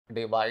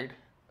divide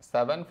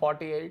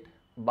 748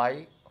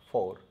 by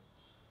 4.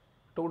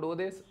 To do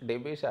this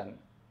division,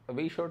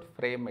 we should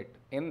frame it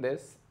in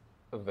this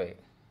way.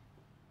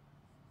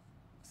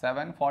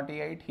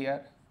 748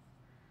 here,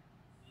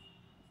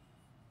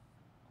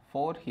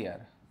 4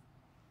 here.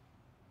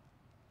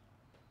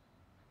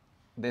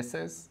 This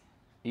is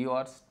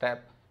your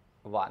step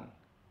 1.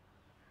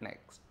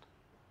 Next,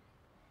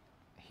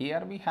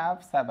 here we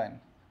have 7,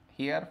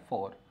 here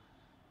 4.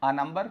 A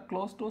number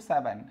close to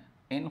 7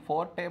 in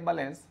 4 table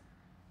is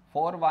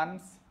 4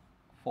 ones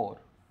 4.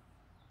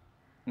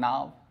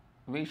 Now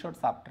we should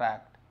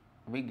subtract,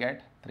 we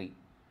get 3.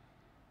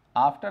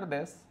 After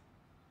this,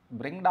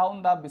 bring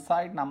down the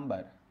beside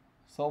number,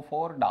 so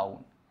 4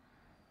 down,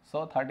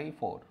 so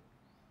 34.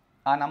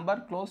 A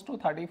number close to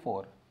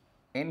 34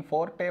 in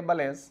 4 table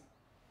is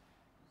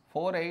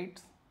 4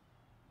 8s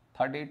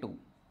 32.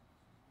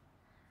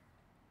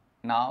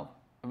 Now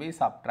we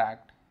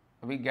subtract,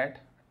 we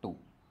get 2.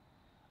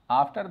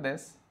 After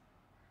this,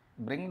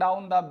 bring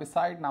down the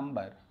beside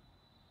number,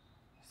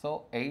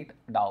 so 8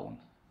 down,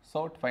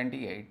 so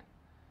 28.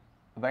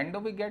 When do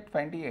we get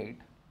 28?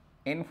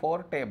 In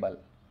 4 table,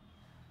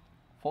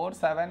 4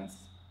 7s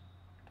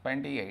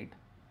 28.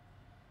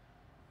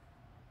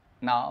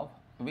 Now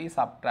we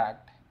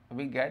subtract,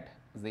 we get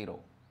 0.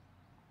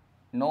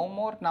 No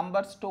more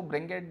numbers to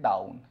bring it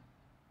down,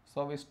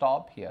 so we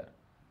stop here.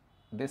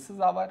 This is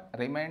our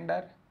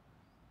remainder,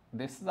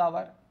 this is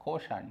our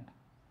quotient.